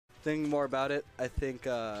thinking more about it, I think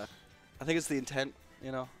it's the intent.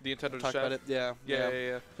 You know, The intent of the talk chef. about it. Yeah. Yeah.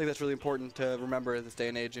 I think that's really important to remember in this day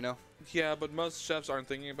and age. You know. Yeah, but most chefs aren't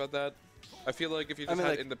thinking about that. I feel like if you just had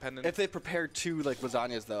like, independent. if they prepare 2 like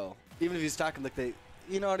lasagnas though, even if you stock them, like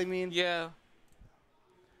you know what I mean? Yeah.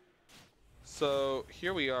 So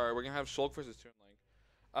here we are. We're gonna have Shulk versus Toon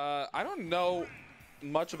Link. I don't know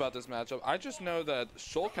much about this matchup. I just know that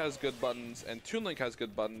Shulk has good buttons and Toon Link has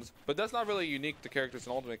good buttons, but that's not really unique to characters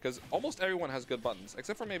in Ultimate because almost everyone has good buttons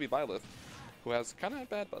except for maybe Byleth, who has kind of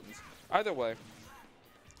bad buttons. Either way,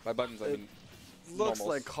 by buttons I mean Looks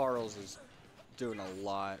normals. like Carls is doing a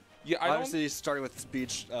lot. Yeah, obviously starting with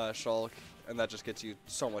speech Shulk, and that just gets you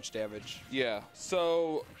so much damage. Yeah,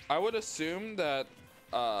 so I would assume that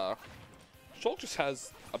Shulk just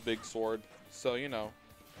has a big sword, so you know.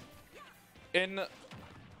 In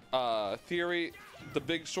theory, the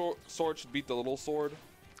big sword should beat the little sword,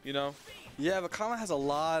 you know? Yeah, but Comet has a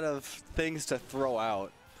lot of things to throw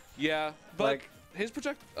out. Yeah, but like his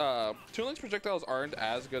Toon Link's projectiles aren't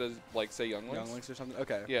as good as, like, say, Young Link's. Young Link's or something?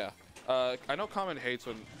 Okay. Yeah. I know Comet hates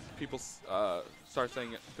when people start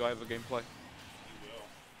saying, do I have a gameplay?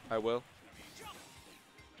 I will.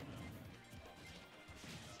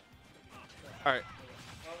 Alright.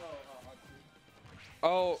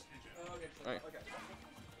 Oh. Right.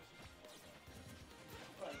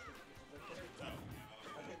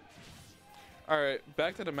 Alright,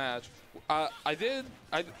 back to the match. I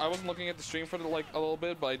wasn't looking at the stream for like a little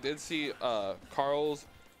bit, but I did see Carl's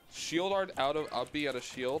shield art out of up B out of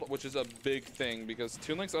shield, which is a big thing because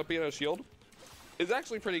Toon Link's up B out of shield is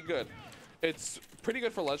actually pretty good. It's pretty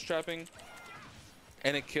good for ledge trapping,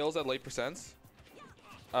 and it kills at late percents.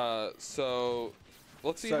 So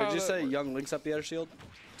let's see. So how did you say works. Young Link's up the other shield?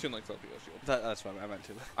 Toon Link's up B out of shield. That's what I meant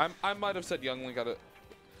to. I might have said Young Link out of.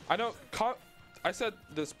 I know. I said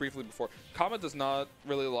this briefly before. Comet does not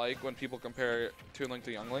really like when people compare Toon Link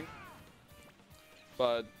to Young Link,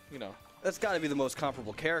 but you know. That's got to be the most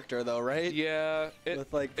comparable character, though, right? Yeah.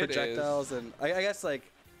 With like projectiles and I guess like.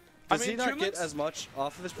 Does he not get as much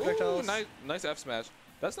off of his projectiles? Ooh, nice F smash.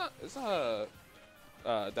 It's not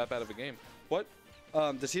that bad of a game. What?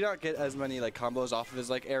 Does he not get as many like combos off of his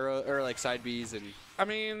like arrow or like side Bs and? I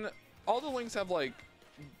mean, all the Links have like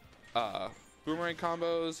boomerang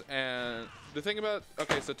combos, and the thing about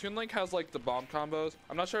so Toon Link has like the bomb combos.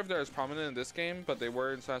 I'm not sure if they're as prominent in this game, but they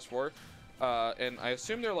were in Smash 4. And I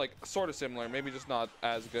assume they're like sort of similar, maybe just not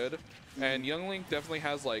as good. And Young Link definitely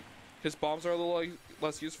has like his bombs are a little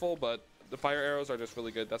less useful, but the fire arrows are just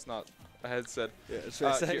really good. That's not a headset. Yeah, that's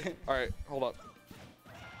what I said. All right, hold up.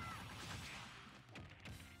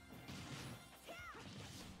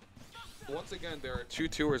 Once again, there are 2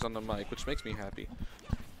 tours on the mic, which makes me happy.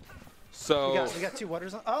 So we got 2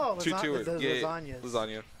 waters. Oh, 2 tours. lasagnas.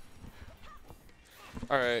 Lasagna.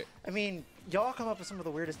 All right. I mean, y'all come up with some of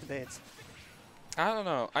the weirdest debates. I don't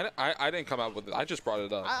know. I didn't come up with it. I just brought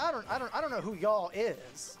it up. I don't know who y'all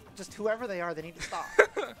is. Just whoever they are, they need to stop.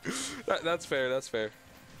 That's fair. That's fair.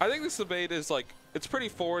 I think this debate is like it's pretty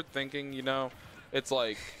forward thinking. You know, it's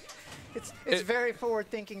like it's very forward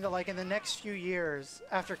thinking that like in the next few years,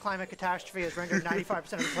 after climate catastrophe has rendered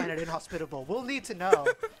 95% of the planet inhospitable, we'll need to know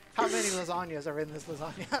how many lasagnas are in this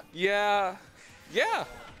lasagna. Yeah.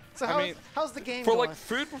 So how's the game for going? like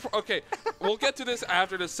food? Okay, we'll get to this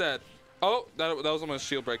after the set. Oh, that was almost a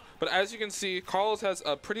shield break. But as you can see, Carlos has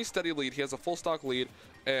a pretty steady lead. He has a full stock lead,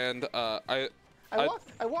 and I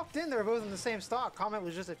walked in. They were both in the same stock. Comet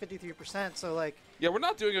was just at 53%. So like. Yeah, we're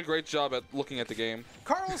not doing a great job at looking at the game.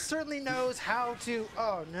 Carlos certainly knows how to.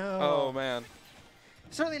 Oh no. Oh man.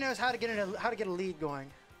 Certainly knows how to get a lead going.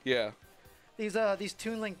 Yeah. These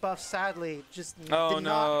Toon Link buffs sadly just did no.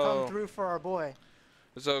 not come through for our boy.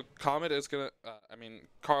 So Comet is gonna.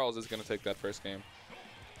 Carls is gonna take that first game.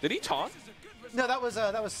 Did he taunt? No, that was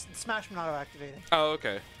Smashman auto-activating. Oh,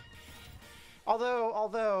 okay.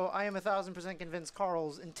 Although I am 1000% convinced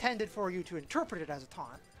Carl's intended for you to interpret it as a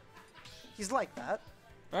taunt. He's like that.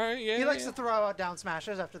 All right, yeah. He likes to throw out down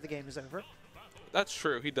smashes after the game is over. That's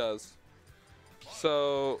true. He does.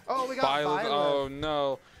 So. Oh, we got Byleth. Oh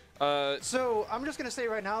no. So I'm just gonna say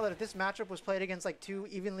right now that if this matchup was played against like 2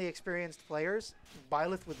 evenly experienced players,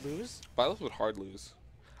 Byleth would lose. Byleth would hard lose.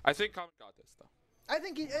 I think Comet got this though. I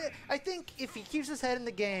think if he keeps his head in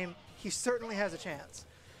the game, he certainly has a chance.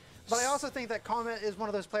 But I also think that Comet is one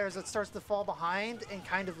of those players that starts to fall behind and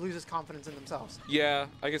kind of loses confidence in themselves. Yeah,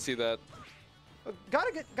 I can see that. Got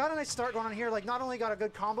a nice start going on here. Like not only got a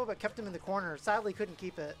good combo, but kept him in the corner. Sadly, couldn't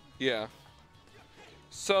keep it. Yeah.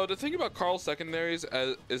 So the thing about Carl's secondaries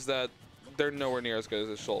is that they're nowhere near as good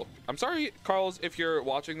as Shulk. I'm sorry, Carls, if you're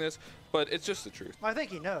watching this, but it's just the truth. I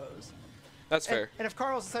think he knows. That's fair. And if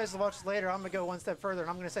Carls decides to watch this later, I'm going to go one step further, and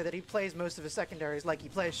I'm going to say that he plays most of his secondaries like he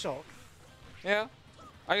plays Shulk. Yeah,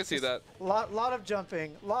 I can see that. Lot of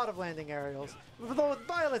jumping, lot of landing aerials. Though with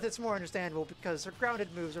Byleth, it's more understandable because her grounded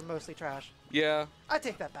moves are mostly trash. Yeah. I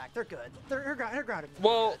take that back. They're good. Her grounded moves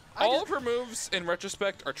well, all of her moves, in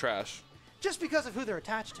retrospect, are trash. Just because of who they're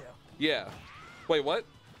attached to. Yeah. Wait, what?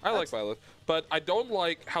 I like Byleth, but I don't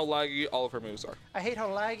like how laggy all of her moves are. I hate how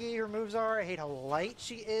laggy her moves are. I hate how light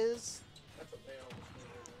she is.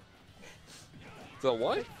 The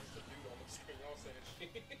what?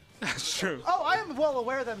 That's true. Oh, I am well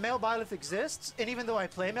aware that male Byleth exists, and even though I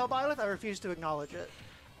play male Byleth, I refuse to acknowledge it.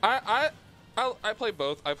 I play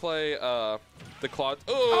both. I play the Claude.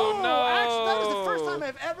 Oh, no! Actually, that is the first time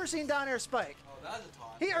I've ever seen down air spike. Oh, that's a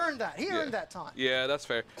taunt. He earned that. He earned that taunt. Yeah, that's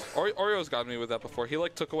fair. Oreo's got me with that before. He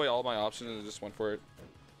like took away all my options and just went for it.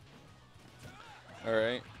 All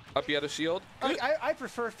right, up you had a shield. I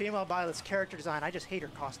prefer female Byleth's character design. I just hate her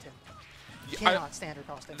costume. Cannot stand her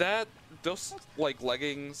costume. Those like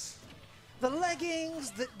leggings. The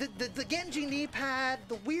leggings, the Genji knee pad,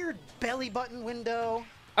 the weird belly button window.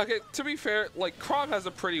 Okay, to be fair, like Chrom has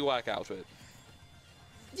a pretty whack outfit.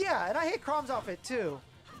 Yeah, and I hate Chrom's outfit too.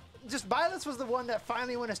 Just Byleth's was the one that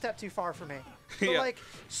finally went a step too far for me. But Yeah. like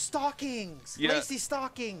stockings, Yeah. lacy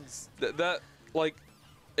stockings. That like,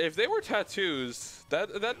 if they were tattoos,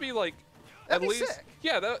 that'd be like, That'd at be least sick.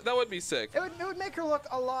 yeah, that would be sick. It would make her look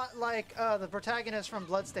a lot like the protagonist from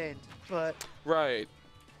Bloodstained, but Right.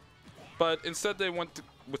 But instead they went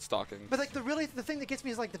with stockings. like the thing that gets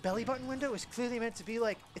me is like the belly button window is clearly meant to be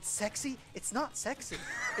like it's sexy. It's not sexy.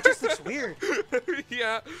 It just looks weird.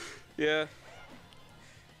 Yeah.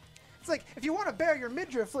 It's like if you want to bare your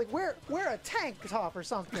midriff, like wear a tank top or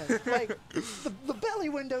something. Like the belly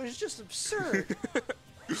window is just absurd.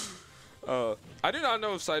 I do not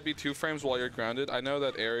know if side B 2 frames while you're grounded. I know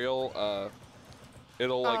that aerial,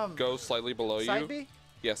 it'll like go slightly below you. Side B?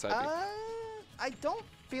 Yeah, side B. I don't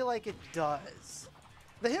feel like it does.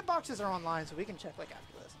 The hitboxes are online, so we can check like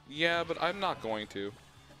after this. Yeah, but I'm not going to.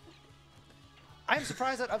 I'm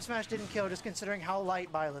surprised that up smash didn't kill, just considering how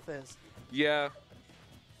light Byleth is. Yeah.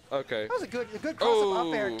 Okay. That was a good cross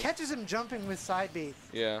up air. Oh. Catches him jumping with side B.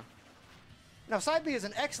 Yeah. Now side B is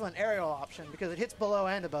an excellent aerial option because it hits below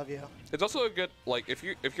and above you. It's also a good like if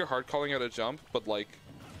you're hard calling out a jump, but like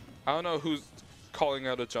I don't know who's calling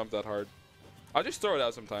out a jump that hard. I just throw it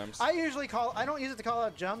out sometimes. I don't use it to call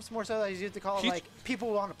out jumps, more so I use it to call out like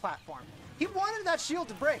people on a platform. He wanted that shield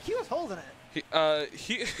to break. He was holding it.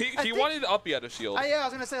 He wanted up he had a shield. Yeah, I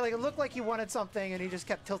was gonna say like it looked like he wanted something and he just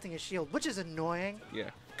kept tilting his shield, which is annoying.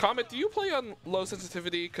 Yeah. Comet, do you play on low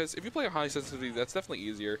sensitivity? Because if you play on high sensitivity, that's definitely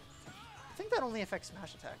easier. I think that only affects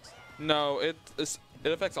smash attacks. No, it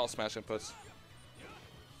affects all smash inputs.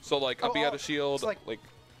 So like up he had a shield, so, like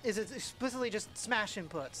is it explicitly just smash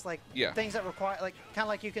inputs, like Yeah. things that require like kind of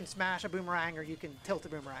like you can smash a boomerang or you can tilt a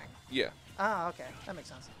boomerang? yeah. Ah, okay, that makes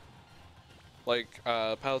sense. Like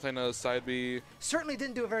Palutena's side B. Certainly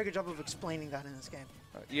didn't do a very good job of explaining that in this game.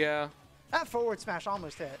 Yeah. That forward smash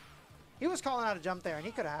almost hit. He was calling out a jump there, and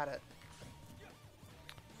he could have had it.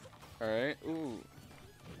 All right. Ooh.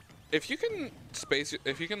 If you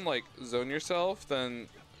can like zone yourself, then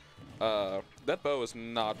that bow is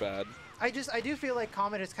not bad. I do feel like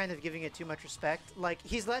Comet is kind of giving it too much respect. Like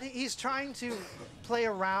he's trying to play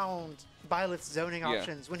around Byleth's zoning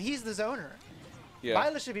options when he's the zoner. Yeah.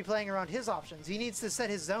 Byleth should be playing around his options. He needs to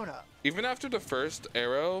set his zone up. Even after the first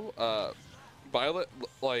arrow, Byleth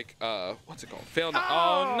like what's it called? Failed. Oh!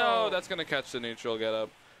 Oh no, that's gonna catch the neutral get up.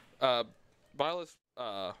 Byleth's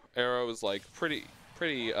arrow is like pretty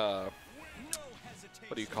what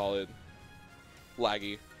do you call it?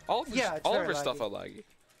 Laggy. All of her stuff are laggy.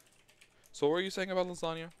 So what were you saying about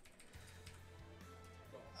lasagna?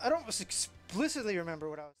 I don't explicitly remember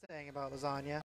what I was saying about lasagna.